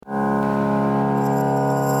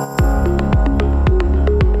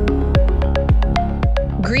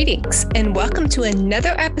and welcome to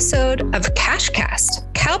another episode of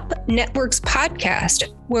CashCast, CALP Network's podcast,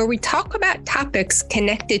 where we talk about topics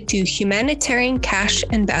connected to humanitarian cash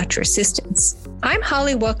and voucher assistance. I'm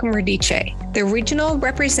Holly Welcome Radice, the regional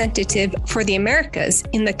representative for the Americas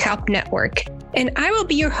in the CALP Network, and I will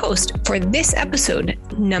be your host for this episode,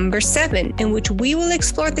 number 7, in which we will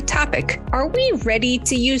explore the topic, are we ready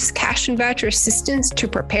to use cash and voucher assistance to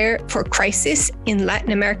prepare for crisis in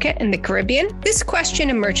Latin America and the Caribbean? This question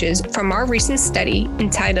emerges from our recent study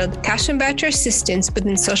entitled Cash and Voucher Assistance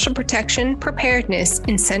Within Social Protection Preparedness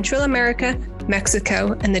in Central America,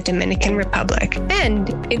 Mexico, and the Dominican Republic. And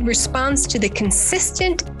it responds to the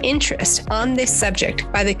consistent interest on this subject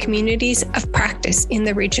by the communities of practice in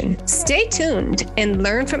the region. Stay tuned and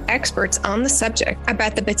learn from experts on the subject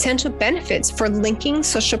about the potential benefits for linking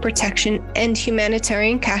social protection and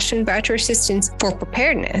humanitarian cash and voucher assistance for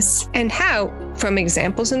preparedness, and how, from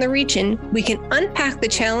examples in the region, we can unpack the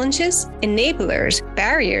challenges, enablers,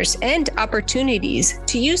 barriers, and opportunities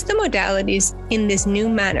to use the modalities in this new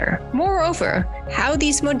manner. Moreover, how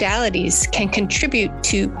these modalities can contribute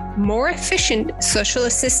to more efficient social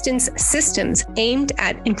assistance systems aimed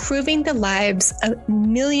at improving the lives of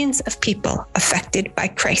millions of people affected by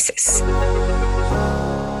crisis.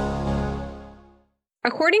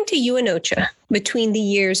 According to UNOCHA, between the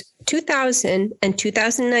years 2000 and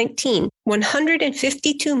 2019,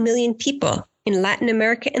 152 million people in Latin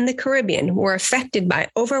America and the Caribbean were affected by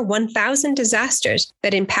over 1,000 disasters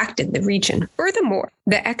that impacted the region. Furthermore,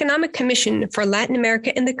 the Economic Commission for Latin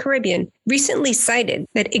America and the Caribbean recently cited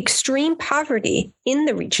that extreme poverty in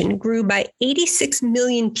the region grew by 86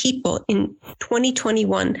 million people in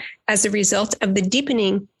 2021 as a result of the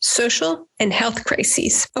deepening social and health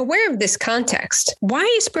crises. Aware of this context, why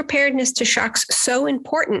is preparedness to shocks so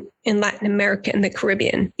important in Latin America and the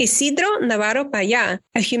Caribbean? Isidro Navarro Paya,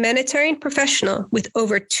 a humanitarian professional with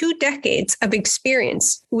over 2 decades of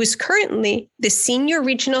experience, who is currently the Senior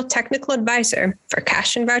Regional Technical Advisor for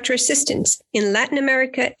Cash and Voucher Assistance in Latin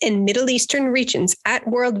America and Middle Eastern regions at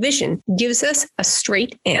World Vision, gives us a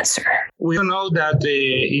straight answer. We know that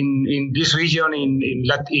in this region,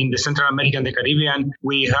 in the Central America and the Caribbean,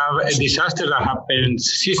 we have a disaster that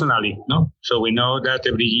happens seasonally. No, so we know that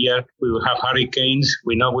every year we will have hurricanes.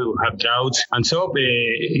 We know we will have droughts, and so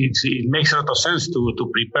it makes a lot of sense to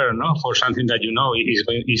prepare, for something that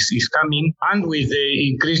is coming. And with the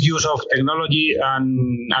increased use of technology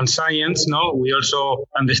and science, we also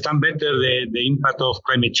understand better the impact of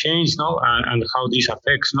climate change, and how this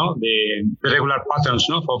affects, the regular patterns,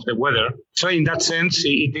 of the weather. So in that sense,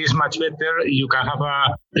 it is much better. You can have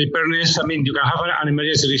a preparedness. You can have an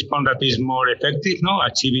emergency response that is more effective,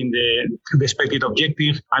 achieving the expected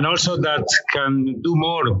objective, and also that can do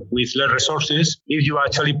more with less resources if you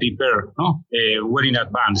actually prepare, well in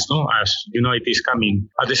advance, as it is coming.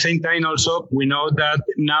 At the same time, also, we know that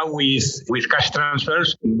now with cash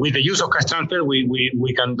transfers, with the use of cash transfer,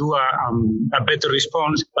 we can do a better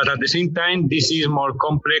response. But at the same time, this is more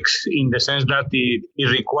complex in the sense that it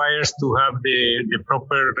requires to have the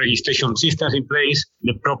proper registration systems in place,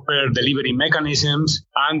 the proper delivery mechanisms,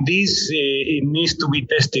 and this it needs to be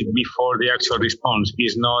tested before the actual response.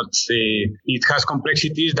 It's not. It has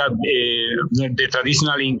complexities that the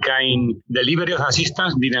traditional in-kind delivery of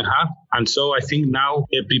assistance didn't have, and so I think now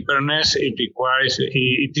preparedness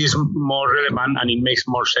it is more relevant and it makes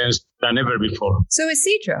more sense than ever before. So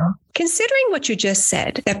Isidro, considering what you just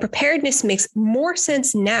said, that preparedness makes more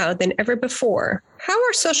sense now than ever before, how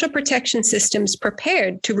are social protection systems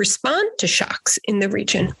prepared to respond to shocks in the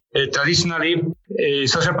region? Traditionally,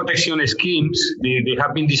 social protection schemes, they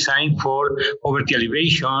have been designed for poverty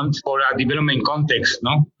alleviation, for a development context,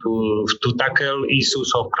 to tackle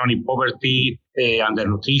issues of chronic poverty,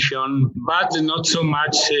 undernutrition, but not so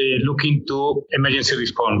much looking to emergency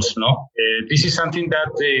response. This is something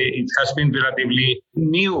that it has been relatively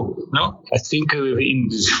new. I think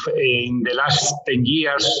in the last 10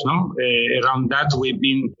 years, around that, we've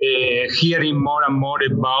been hearing more and more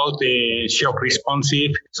about shock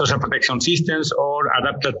responsive social protection systems or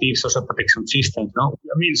adaptive social protection systems.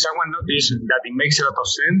 Someone noticed that it makes a lot of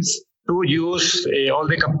sense to use all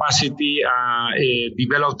the capacity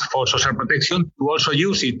developed for social protection to also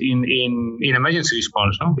use it in emergency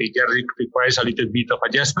response. It just requires a little bit of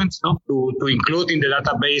adjustments to include in the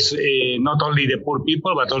database not only the poor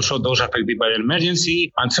people but also those affected by the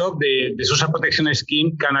emergency. And so the social protection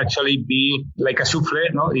scheme can actually be like a souffle.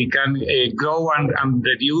 It can grow and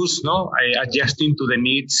reduce, adjusting to the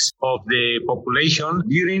needs of the population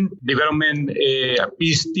during development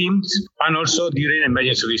peace teams and also during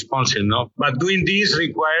emergency responses. system, no? But doing this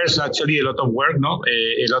requires actually a lot of work, no?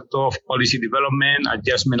 A lot of policy development,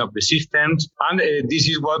 adjustment of the systems. And this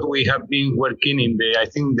is what we have been working in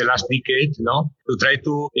the last decade, no? To try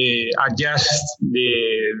to adjust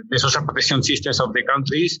the social protection systems of the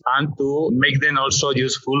countries and to make them also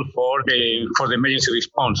useful for the emergency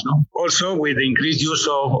response, no? Also, with the increased use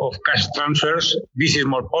of cash transfers, this is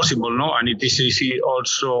more possible, no? And it is easy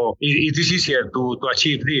also, it is easier to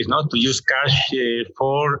achieve this, no? To use cash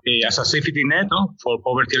as a safety net, no? For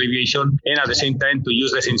poverty alleviation, and at the same time to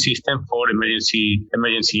use the same system for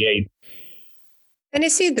emergency aid. And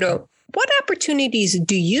Isidro, what opportunities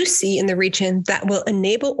do you see in the region that will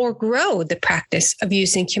enable or grow the practice of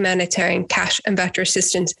using humanitarian cash and voucher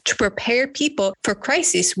assistance to prepare people for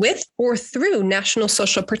crises with or through national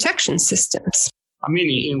social protection systems? I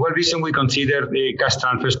mean, in World Vision, we consider the cash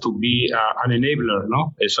transfers to be an enabler,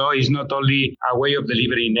 no? So it's not only a way of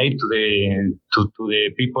delivering aid to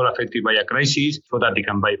the people affected by a crisis so that they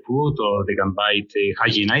can buy food or they can buy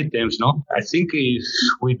hygiene items, no? I think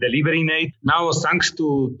with delivering aid, now thanks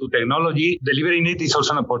to technology, delivering aid is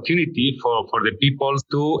also an opportunity for the people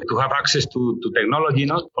to have access to technology,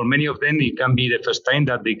 no? For many of them, it can be the first time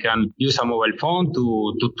that they can use a mobile phone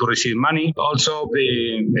to receive money. Also,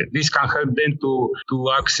 this can help them to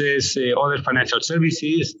access other financial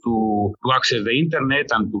services, to access the internet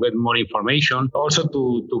and to get more information. Also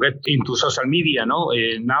to get into social media. No,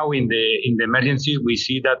 now in the emergency, we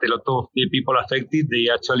see that a lot of the people affected they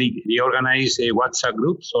organize WhatsApp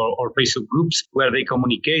groups or Facebook groups where they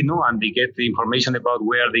communicate, no, and they get the information about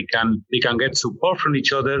where they can get support from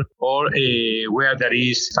each other or where there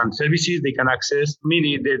is some services they can access.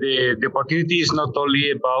 Meaning the opportunity is not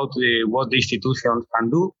only about what the institutions can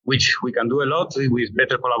do, which we can do a lot with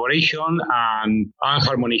better collaboration and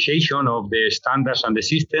harmonization of the standards and the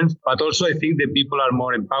systems, but also I think the people are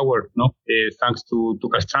more empowered, no, thanks to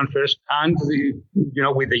cash transfers. And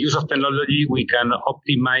with the use of technology, we can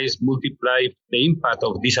multiply the impact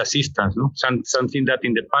of this assistance. No, something that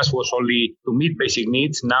in the past was only to meet basic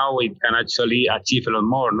needs, now it can actually achieve a lot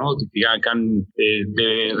more. No,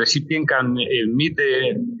 the recipient can meet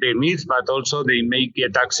the needs, but also they may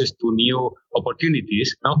get access to new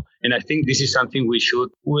opportunities. No, and I think this is something we should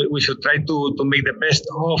try to make the best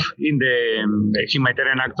of in the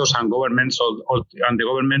humanitarian actors and governments and the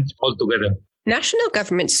government all together. National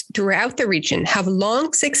governments throughout the region have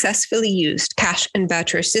long successfully used cash and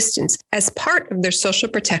voucher assistance as part of their social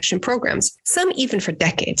protection programs, some even for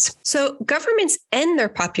decades. So governments and their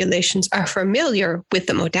populations are familiar with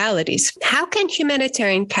the modalities. How can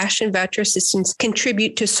humanitarian cash and voucher assistance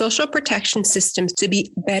contribute to social protection systems to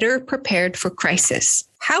be better prepared for crisis?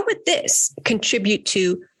 How would this contribute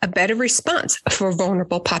to a better response for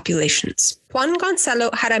vulnerable populations? Juan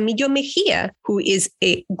Gonzalo Jaramillo Mejia, who is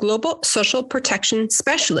a global social protection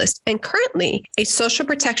specialist and currently a social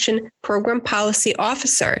protection program policy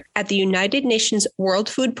officer at the United Nations World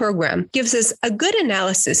Food Program, gives us a good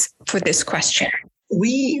analysis for this question.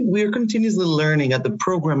 We're continuously learning at the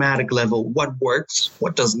programmatic level what works,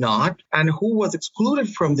 what does not, and who was excluded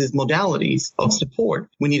from these modalities of support.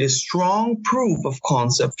 We need a strong proof of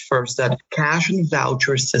concept first that cash and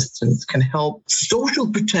voucher assistance can help social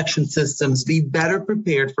protection systems be better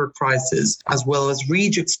prepared for crisis, as well as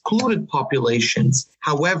reach excluded populations.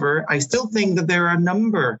 However, I still think that there are a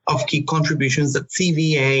number of key contributions that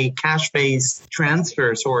CVA, cash-based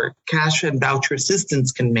transfers, or cash and voucher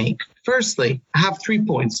assistance can make. Firstly, I have 3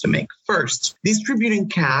 points to make. First, distributing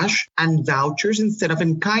cash and vouchers instead of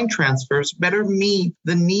in-kind transfers better meet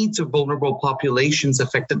the needs of vulnerable populations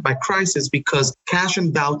affected by crisis because cash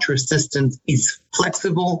and voucher assistance is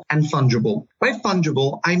flexible and fungible. By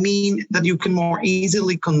fungible, I mean that you can more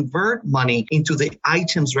easily convert money into the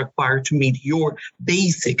items required to meet your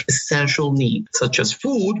basic essential needs, such as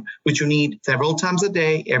food, which you need several times a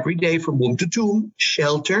day, every day from womb to tomb,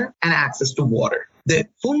 shelter, and access to water. The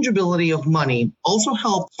fungibility of money also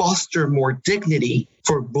helps foster more dignity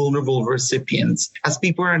for vulnerable recipients, as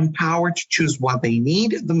people are empowered to choose what they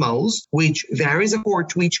need the most, which varies according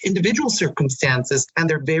to each individual circumstances and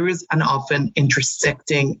their various and often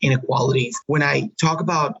intersecting inequalities. When I talk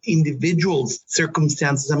about individuals'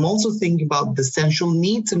 circumstances, I'm also thinking about the essential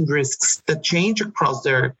needs and risks that change across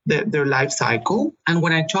their life cycle. And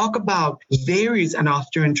when I talk about various and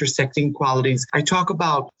often intersecting qualities, I talk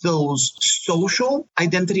about those social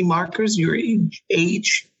identity markers, your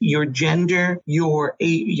age, your gender, your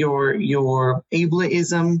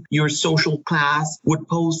ableism, your social class would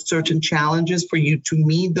pose certain challenges for you to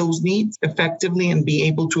meet those needs effectively and be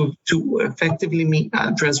able to effectively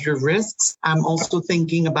address your risks. I'm also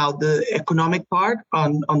thinking about the economic part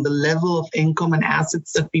on the level of income and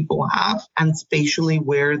assets that people have and spatially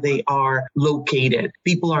where they are located.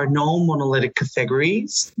 People are no monolithic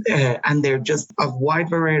categories and they're just a wide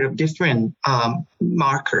variety of different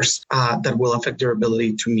markers that will affect their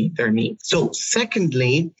ability to meet their needs. So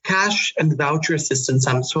secondly, cash and voucher assistance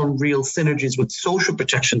have some real synergies with social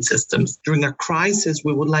protection systems. During a crisis,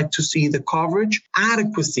 we would like to see the coverage,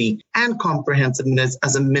 adequacy, and comprehensiveness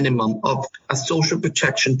as a minimum of a social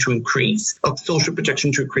protection to increase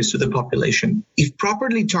to the population. If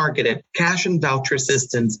properly targeted, cash and voucher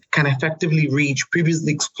assistance can effectively reach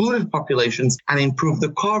previously excluded populations and improve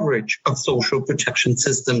the coverage of social protection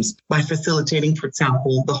systems by facilitating, for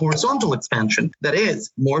example, the horizontal expansion. That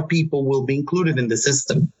is, more people will be included in the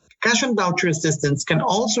system. Cash and voucher assistance can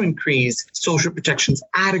also increase social protection's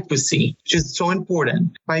adequacy, which is so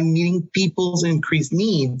important, by meeting people's increased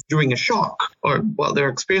needs during a shock or while they're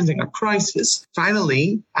experiencing a crisis.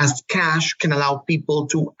 Finally, as cash can allow people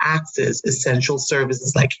to access essential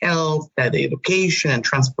services like health, education, and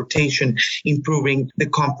transportation, improving the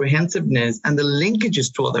comprehensiveness and the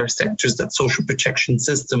linkages to other sectors that social protection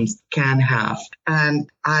systems can have. And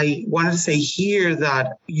I wanted to say here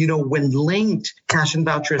that, when linked, cash and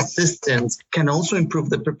voucher assistance can also improve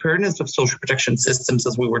the preparedness of social protection systems,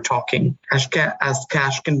 as we were talking, as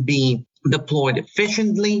cash can be deployed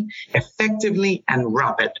efficiently, effectively, and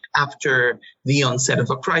rapid after the onset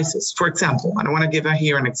of a crisis. For example, and I want to give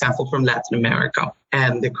here an example from Latin America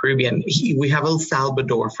and the Caribbean. We have El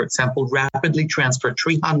Salvador, for example, rapidly transferred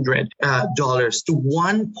 $300 to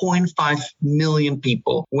 1.5 million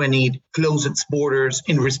people when it closed its borders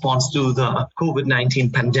in response to the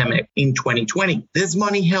COVID-19 pandemic in 2020. This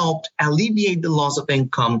money helped alleviate the loss of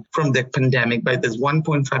income from the pandemic by this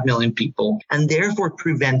 1.5 million people, and therefore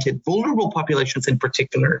prevented vulnerable populations in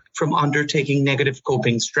particular from undertaking negative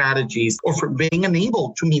coping strategies or from being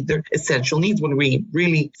unable to meet their essential needs when we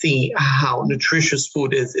really see how nutritious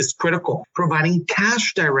food is critical. Providing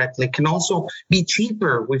cash directly can also be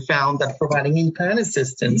cheaper. We found that providing in-kind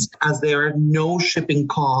assistance, as there are no shipping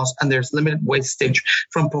costs and there's limited wastage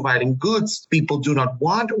from providing goods people do not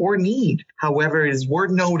want or need. However, it is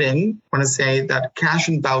worth noting, I want to say that cash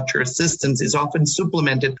and voucher assistance is often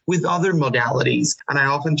supplemented with other modalities. And I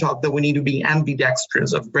often talk that we need to be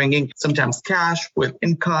ambidextrous of bringing sometimes cash with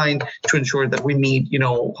in-kind to ensure that we meet,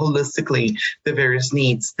 holistically the various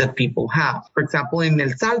needs that people have. For example, in El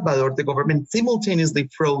Salvador, the government simultaneously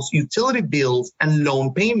froze utility bills and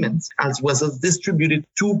loan payments, as well as distributed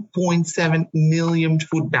 2.7 million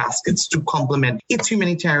food baskets to complement its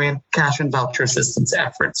humanitarian cash and voucher assistance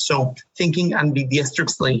efforts. So thinking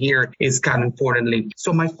ambidextrously here is kind of importantly.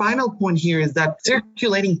 So my final point here is that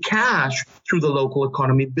circulating cash through the local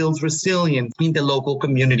economy builds resilience in the local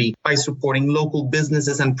community by supporting local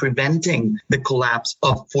businesses and preventing the collapse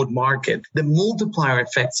of food market. The multiplier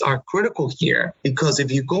effects are critical here because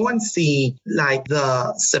if you go and see like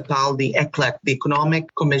the CEPAL, the ECLEC, the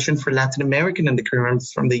Economic Commission for Latin American and the Caribbean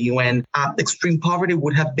from the UN, extreme poverty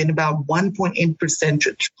would have been about 1.8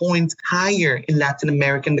 percentage points higher in Latin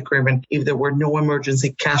America and the Caribbean if there were no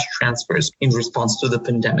emergency cash transfers in response to the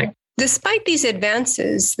pandemic. Despite these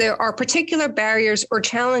advances, there are particular barriers or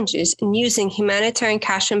challenges in using humanitarian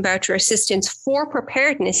cash and voucher assistance for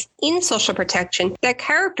preparedness in social protection that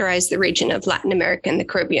characterize the region of Latin America and the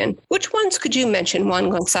Caribbean. Which ones could you mention, Juan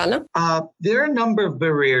Gonzalo? There are a number of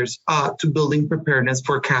barriers to building preparedness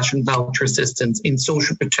for cash and voucher assistance in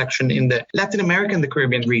social protection in the Latin America and the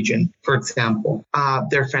Caribbean region, for example.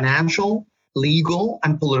 They're financial, legal,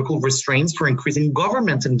 and political restraints for increasing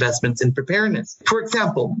government investments in preparedness. For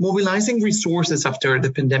example, mobilizing resources after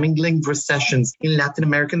the pandemic-linked recessions in Latin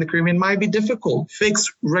America and the Caribbean might be difficult.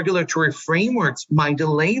 Fixed regulatory frameworks might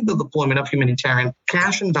delay the deployment of humanitarian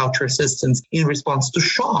cash and voucher assistance in response to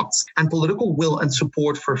shocks, and political will and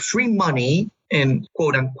support for free money in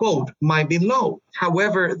quote unquote might be low.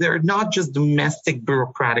 However, there are not just domestic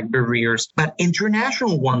bureaucratic barriers, but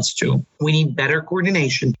international ones too. We need better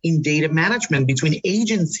coordination in data management between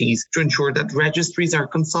agencies to ensure that registries are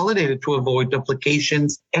consolidated to avoid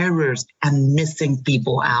duplications, errors, and missing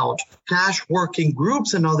people out. Cash working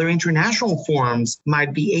groups and other international forums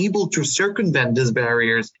might be able to circumvent these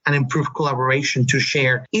barriers and improve collaboration to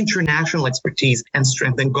share international expertise and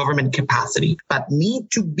strengthen government capacity, but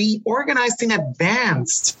need to be organized in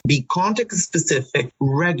advance, be context-specific,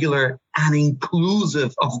 regular, and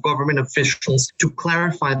inclusive of government officials to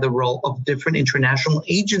clarify the role of different international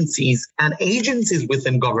agencies and agencies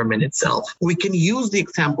within government itself. We can use the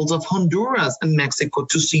examples of Honduras and Mexico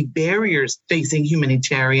to see barriers facing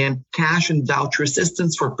humanitarian cash and voucher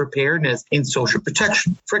assistance for preparedness in social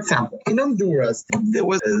protection. For example, in Honduras, there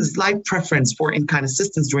was a slight preference for in-kind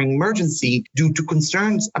assistance during emergency due to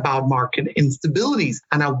concerns about market instabilities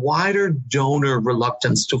and a wider donor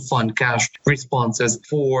reluctance to fund cash responses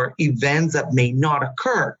for events that may not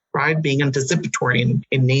occur, right? Being anticipatory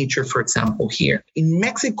in nature, for example, here. In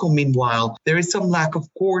Mexico, meanwhile, there is some lack of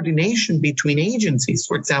coordination between agencies.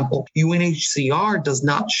 For example, UNHCR does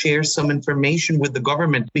not share some information with the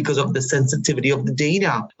government because of the sensitivity of the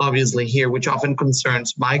data, obviously here, which often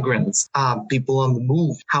concerns migrants, people on the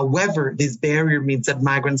move. However, this barrier means that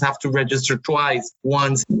migrants have to register twice,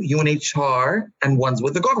 once UNHCR and once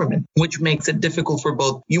with the government, which makes it difficult for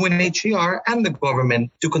both UNHCR and the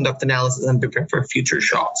government to conduct analysis and prepare for future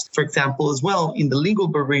shocks. For example, as well, in the legal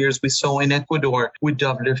barriers we saw in Ecuador with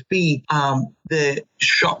WFP, the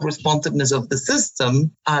shock responsiveness of the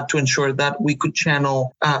system to ensure that we could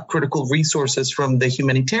channel critical resources from the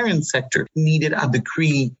humanitarian sector needed a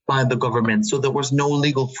decree by the government. So there was no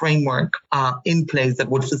legal framework in place that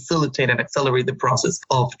would facilitate and accelerate the process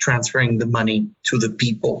of transferring the money to the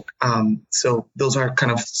people. So those are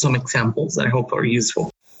kind of some examples that I hope are useful.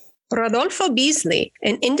 Rodolfo Beasley,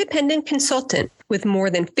 an independent consultant with more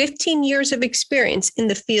than 15 years of experience in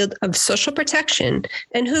the field of social protection,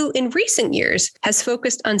 and who in recent years has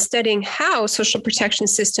focused on studying how social protection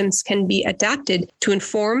systems can be adapted to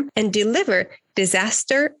inform and deliver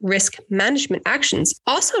disaster risk management actions,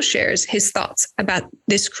 also shares his thoughts about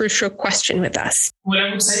this crucial question with us. Well,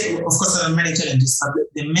 I would say, of course, there are many challenges, but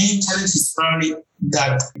the main challenge is probably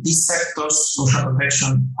that these sectors, social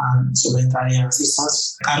protection and humanitarian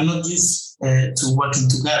assistance, are not used to working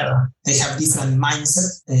together. They have different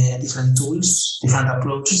mindset, different tools, different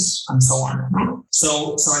approaches, and so on. No?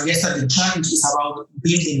 So I guess that the challenge is about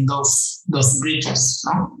building those bridges,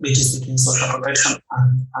 no? Bridges between social protection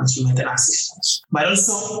and humanitarian assistance. But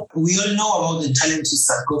also, we all know about the challenges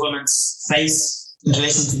that governments face in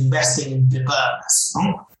relation to investing in preparedness.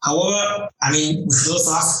 No? However, we should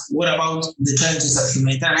also ask, what about the challenges that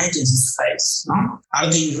humanitarian agencies face? No? Are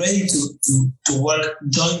they ready to work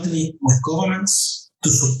jointly with governments, to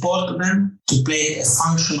support them, to play a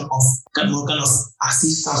function of more kind of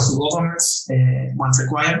assistance to governments when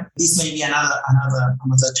required? This may be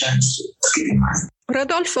another challenge to keep in mind.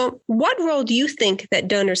 Rodolfo, what role do you think that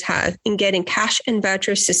donors have in getting cash and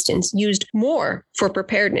voucher assistance used more for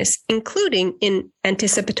preparedness, including in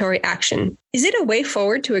anticipatory action? Is it a way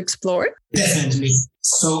forward to explore? Definitely.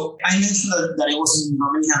 So I mentioned that I was in the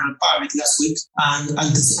Dominican Republic last week, and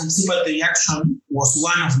anticipatory action was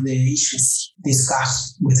one of the issues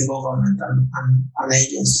discussed with the government and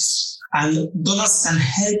agencies. And donors can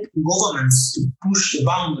help governments to push the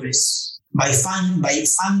boundaries by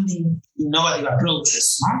funding innovative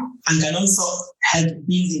approaches, no? And can also help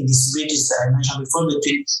building these bridges that I mentioned before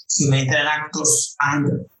between humanitarian actors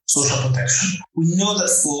and social protection. We know that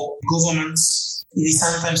for governments, it is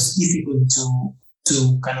sometimes difficult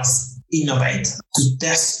to kind of innovate, to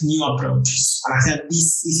test new approaches. And I think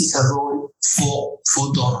this is a role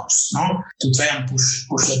for donors, no? To try and push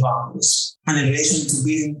the boundaries. And in relation to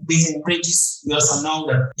building bridges, we also know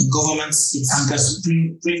that in governments, it's sometimes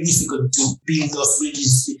really difficult to build those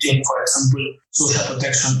bridges between, for example, social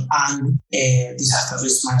protection and disaster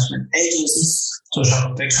risk management agencies, social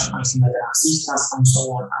protection and humanitarian assistance, and so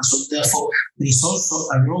on. And so therefore, there is also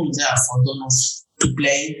a role there for donors to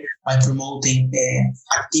play by promoting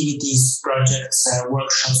activities, projects,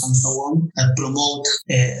 workshops, and so on that promote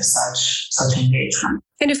such engagement.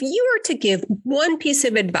 And if you were to give one piece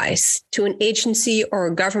of advice to an agency or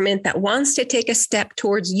a government that wants to take a step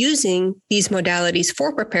towards using these modalities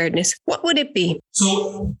for preparedness, what would it be?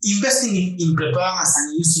 So investing in preparedness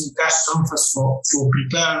and using cash transfers for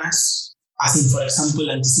preparedness, as in, for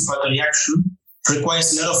example, anticipatory action,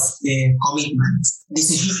 requires a lot of commitment. This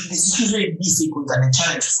is usually difficult and a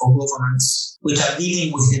challenge for governments, which are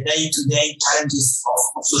dealing with the day-to-day challenges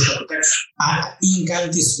of social protection in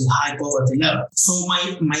countries with high poverty level. So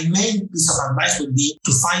my main piece of advice would be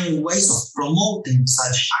to find ways of promoting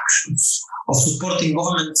such actions, of supporting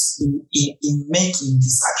governments in making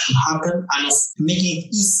this action happen, and of making it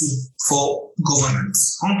easy for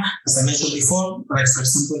governments. As I mentioned before, like for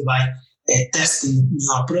example, by testing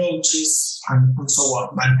new approaches and so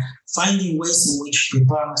on, but finding ways in which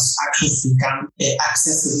preparedness actions become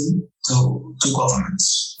accessible to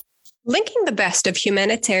governments. Linking the best of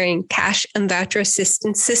humanitarian cash and voucher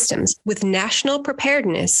assistance systems with national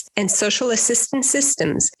preparedness and social assistance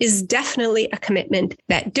systems is definitely a commitment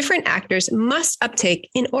that different actors must uptake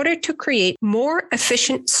in order to create more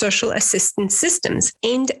efficient social assistance systems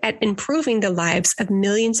aimed at improving the lives of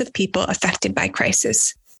millions of people affected by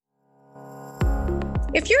crisis.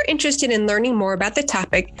 If you're interested in learning more about the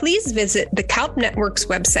topic, please visit the CALP Network's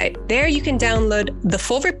website. There you can download the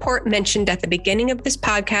full report mentioned at the beginning of this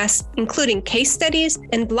podcast, including case studies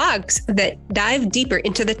and blogs that dive deeper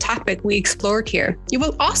into the topic we explored here. You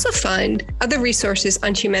will also find other resources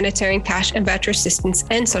on humanitarian cash and voucher assistance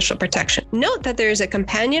and social protection. Note that there is a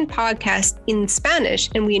companion podcast in Spanish,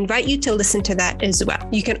 and we invite you to listen to that as well.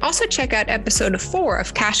 You can also check out episode 4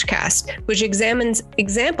 of CashCast, which examines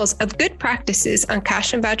examples of good practices on cash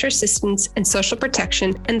and voucher assistance and social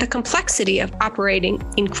protection and the complexity of operating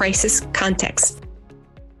in crisis contexts.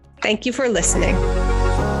 Thank you for listening.